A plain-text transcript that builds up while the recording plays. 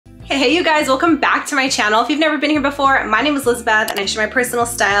Hey you guys, welcome back to my channel. If you've never been here before, my name is Elizabeth and I share my personal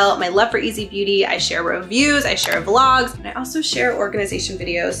style, my love for easy beauty. I share reviews, I share vlogs, and I also share organization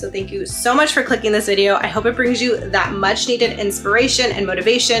videos. So thank you so much for clicking this video. I hope it brings you that much needed inspiration and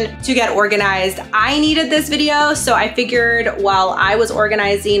motivation to get organized. I needed this video, so I figured while I was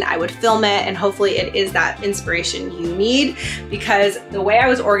organizing, I would film it and hopefully it is that inspiration you need, because the way I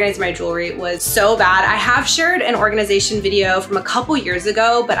was organizing my jewelry was so bad. I have shared an organization video from a couple years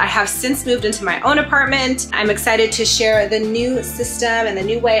ago, but I have since moved into my own apartment. I'm excited to share the new system and the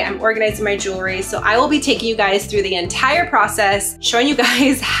new way I'm organizing my jewelry. So I will be taking you guys through the entire process, showing you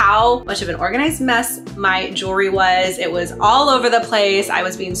guys how much of an organized mess my jewelry was. It was all over the place. I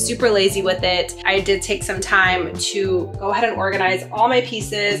was being super lazy with it. I did take some time to go ahead and organize all my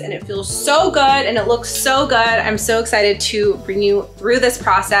pieces, and it feels so good and it looks so good. I'm so excited to bring you through this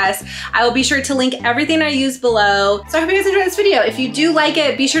process. I will be sure to link everything I use below. So I hope you guys enjoyed this video. If you do like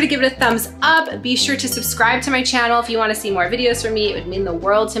it, be sure to give it a thumbs up. Be sure to subscribe to my channel if you want to see more videos from me. It would mean the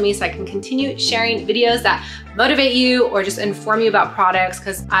world to me, so I can continue sharing videos that motivate you or just inform you about products,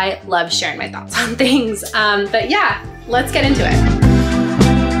 because I love sharing my thoughts on things. But yeah, let's get into it.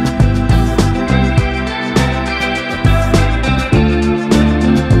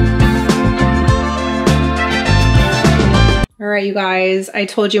 All right, you guys, I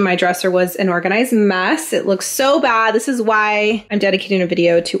told you my dresser was an organized mess. It looks so bad. This is why I'm dedicating a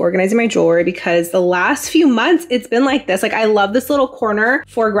video to organizing my jewelry, because the last few months it's been like this. Like, I love this little corner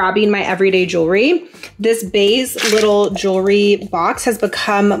for grabbing my everyday jewelry. This beige little jewelry box has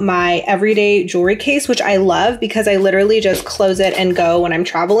become my everyday jewelry case, which I love because I literally just close it and go when I'm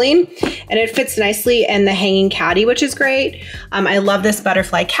traveling. And it fits nicely in the hanging caddy, which is great. I love this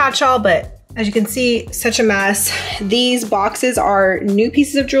butterfly catch-all, but as you can see, such a mess. These boxes are new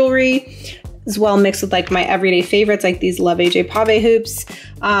pieces of jewelry as well, mixed with like my everyday favorites, like these Love AJ Pave hoops.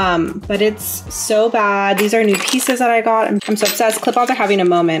 But it's so bad. These are new pieces that I got. I'm so obsessed. Clip-ons are having a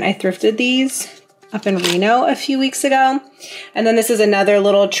moment. I thrifted these up in Reno a few weeks ago. And then this is another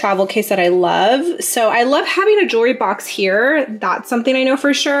little travel case that I love. So I love having a jewelry box here. That's something I know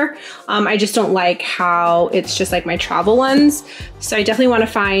for sure. I just don't like how it's just like my travel ones. So I definitely want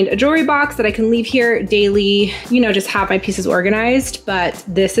to find a jewelry box that I can leave here daily, you know, just have my pieces organized, but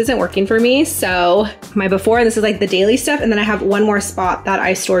this isn't working for me. So my before, this is like the daily stuff. And then I have one more spot that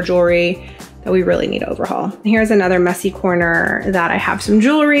I store jewelry that we really need to overhaul. Here's another messy corner that I have some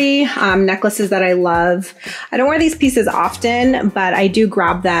jewelry, necklaces that I love. I don't wear these pieces often, but I do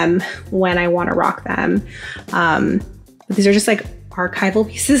grab them when I want to rock them. But these are just like archival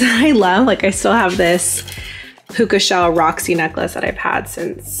pieces that I love. Like, I still have this puka shell Roxy necklace that I've had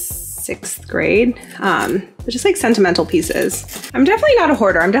since 6th grade. But just like sentimental pieces. I'm definitely not a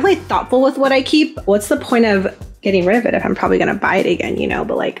hoarder. I'm definitely thoughtful with what I keep. What's the point of getting rid of it if I'm probably gonna buy it again, you know?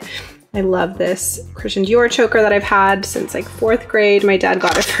 But like, I love this Christian Dior choker that I've had since like 4th grade. My dad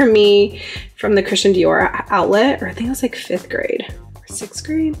got it for me from the Christian Dior outlet, or I think it was like 5th grade or 6th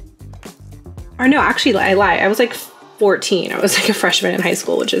grade. Or no, actually I lie. I was like 14. I was like a freshman in high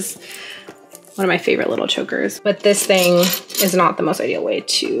school, which is one of my favorite little chokers. But this thing is not the most ideal way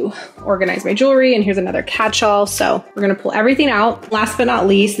to organize my jewelry. And here's another catch-all. So we're gonna pull everything out. Last but not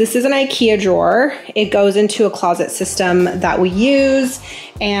least, this is an IKEA drawer. It goes into a closet system that we use.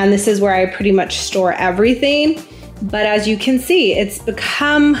 And this is where I pretty much store everything. But as you can see, it's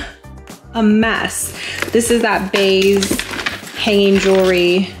become a mess. This is that beige hanging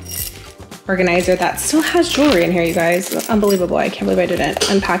jewelry organizer that still has jewelry in here, you guys. That's unbelievable. I can't believe I didn't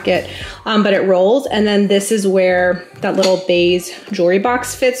unpack it. But it rolls. And then this is where that little beige jewelry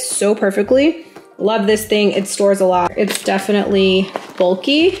box fits so perfectly. Love this thing. It stores a lot. It's definitely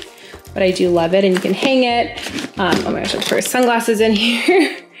bulky, but I do love it, and you can hang it. Oh my gosh, I put sunglasses in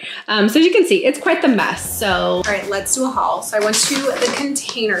here. So as you can see, it's quite the mess. So, all right, let's do a haul. So I went to the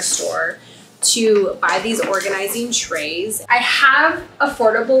Container Store to buy these organizing trays. I have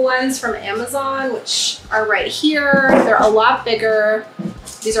affordable ones from Amazon, which are right here. They're a lot bigger.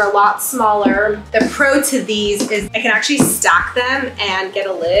 These are a lot smaller. The pro to these is I can actually stack them and get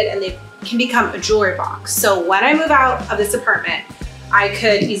a lid, and they can become a jewelry box. So when I move out of this apartment, I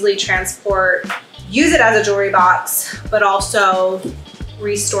could easily transport, use it as a jewelry box, but also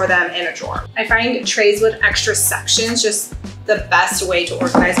restore them in a drawer. I find trays with extra sections just the best way to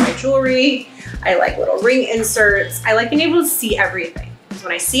organize my jewelry. I like little ring inserts. I like being able to see everything.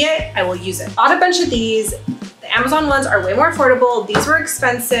 When I see it, I will use it. Bought a bunch of these. The The Amazon ones are way more affordable. These were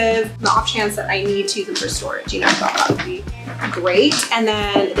expensive. The off chance that I need to use them for storage, you know, I thought that would be great. And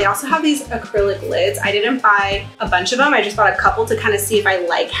then they also have these acrylic lids. I didn't buy a bunch of them. I just bought a couple to kind of see if I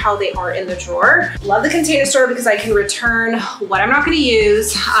like how they are in the drawer. Love the Container Store because I can return what I'm not going to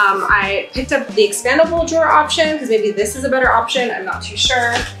use. I picked up the expandable drawer option because maybe this is a better option. I'm not too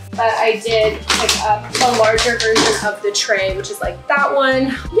sure. But I did pick up a larger version of the tray, which is like that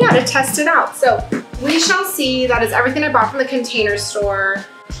one. Yeah, to test it out. So we shall see. That is everything I bought from the Container Store.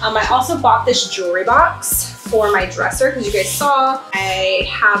 I also bought this jewelry box for my dresser because you guys saw I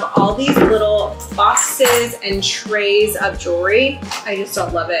have all these little boxes and trays of jewelry. I just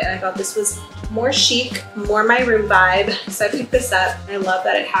don't love it. And I thought this was more chic, more my room vibe. So I picked this up. I love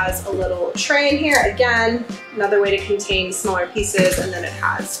that it has a little tray in here. Again, another way to contain smaller pieces. And then it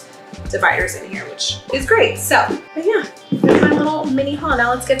has dividers in here, which is great. So, but yeah, there's my little mini haul.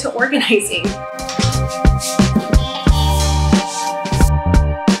 Now let's get to organizing.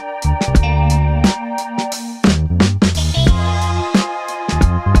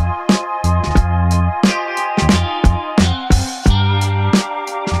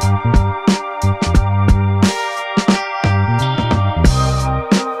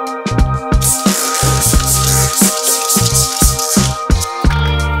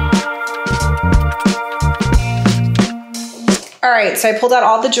 All right, so I pulled out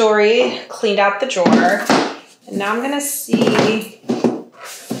all the jewelry, cleaned out the drawer, and now I'm gonna see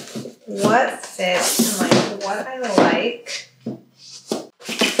what fits and like what I like.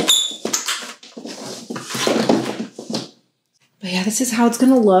 But yeah, this is how it's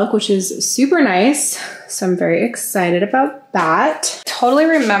gonna look, which is super nice. So I'm very excited about that. Totally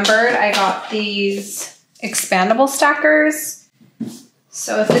remembered I got these expandable stackers.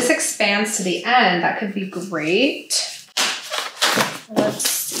 So if this expands to the end, that could be great. Let's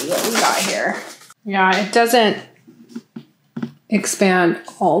see what we got here. Yeah, it doesn't expand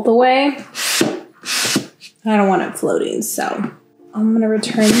all the way. I don't want it floating, so I'm gonna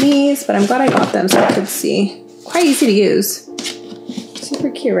return these, but I'm glad I got them so I could see. Quite easy to use. Super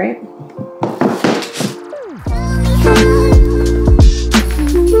cute, right?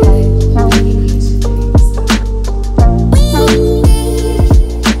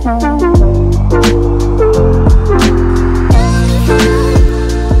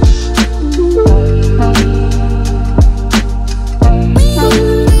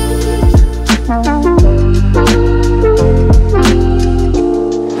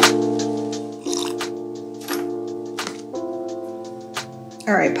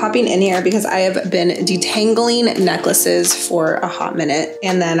 Popping in here because I have been detangling necklaces for a hot minute.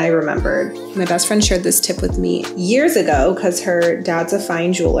 And then I remembered my best friend shared this tip with me years ago because her dad's a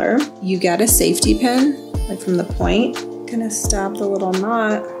fine jeweler. You get a safety pin, like from the point. Gonna stab the little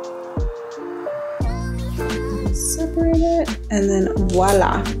knot. Separate it. And then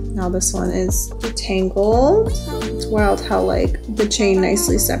voila. Now this one is detangled. It's wild how like the chain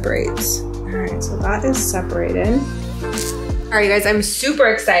nicely separates. All right, so that is separated. All right, you guys, I'm super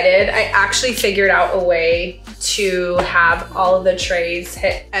excited. I actually figured out a way to have all of the trays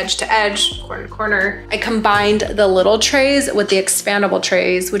hit edge to edge, corner to corner. I combined the little trays with the expandable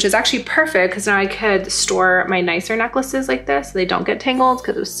trays, which is actually perfect because now I could store my nicer necklaces like this so they don't get tangled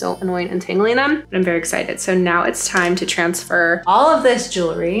because it was so annoying entangling them. But I'm very excited. So now it's time to transfer all of this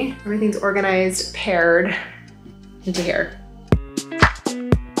jewelry. Everything's organized, paired into here.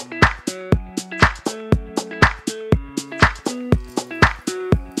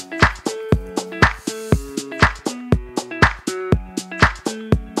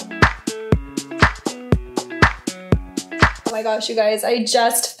 Oh my gosh, you guys, I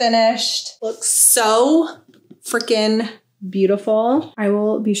just finished. Looks so freaking beautiful. I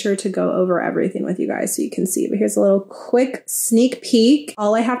will be sure to go over everything with you guys so you can see, but here's a little quick sneak peek.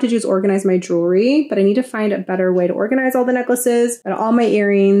 All I have to do is organize my jewelry, but I need to find a better way to organize all the necklaces and all my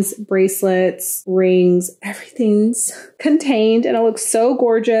earrings, bracelets, rings, everything's contained and it looks so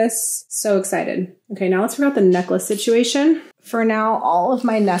gorgeous. So excited. Okay, now let's figure out the necklace situation. For now, all of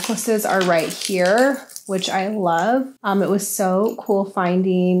my necklaces are right here, which I love. It was so cool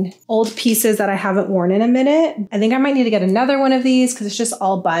finding old pieces that I haven't worn in a minute. I think I might need to get another one of these because it's just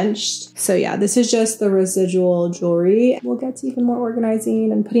all bunched. So yeah, this is just the residual jewelry. We'll get to even more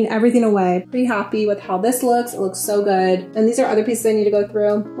organizing and putting everything away. Pretty happy with how this looks. It looks so good. And these are other pieces I need to go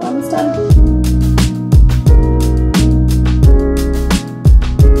through. We're almost done.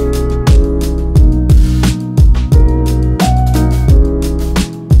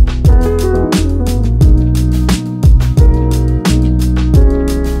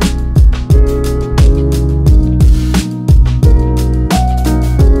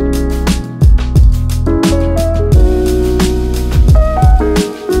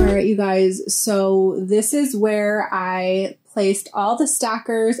 guys. So this is where I placed all the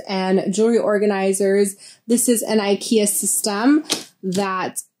stackers and jewelry organizers. This is an IKEA system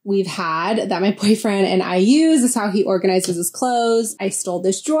that we've had that my boyfriend and I use. This is how he organizes his clothes. I stole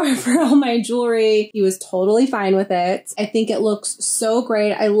this drawer for all my jewelry. He was totally fine with it. I think it looks so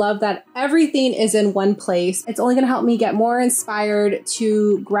great. I love that everything is in one place. It's only gonna help me get more inspired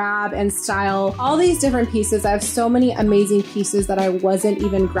to grab and style all these different pieces. I have so many amazing pieces that I wasn't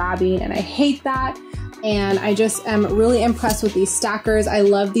even grabbing, and I hate that. And I just am really impressed with these stackers. I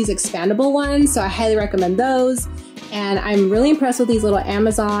love these expandable ones, so I highly recommend those. And I'm really impressed with these little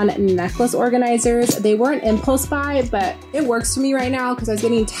Amazon necklace organizers. They were an impulse buy, but it works for me right now because I was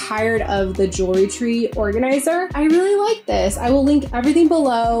getting tired of the jewelry tree organizer. I really like this. I will link everything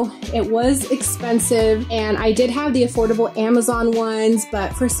below. It was expensive, and I did have the affordable Amazon ones,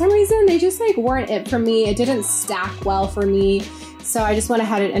 but for some reason they just like weren't it for me. It didn't stack well for me. So I just went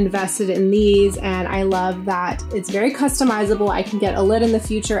ahead and invested in these, and I love that it's very customizable. I can get a lid in the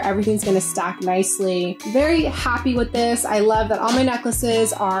future. Everything's gonna stack nicely. Very happy with this. I love that all my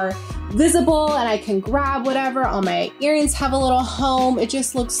necklaces are visible and I can grab whatever. All my earrings have a little home. It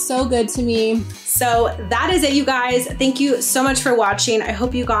just looks so good to me. So that is it, you guys. Thank you so much for watching. I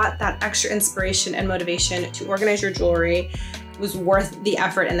hope you got that extra inspiration and motivation to organize your jewelry. Was worth the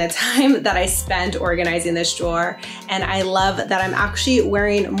effort and the time that I spent organizing this drawer. And I love that I'm actually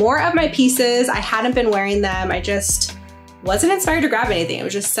wearing more of my pieces. I hadn't been wearing them. I just wasn't inspired to grab anything. It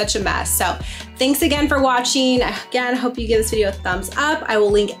was just such a mess. So thanks again for watching. Again, hope you give this video a thumbs up. I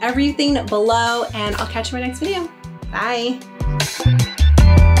will link everything below, and I'll catch you in my next video. Bye.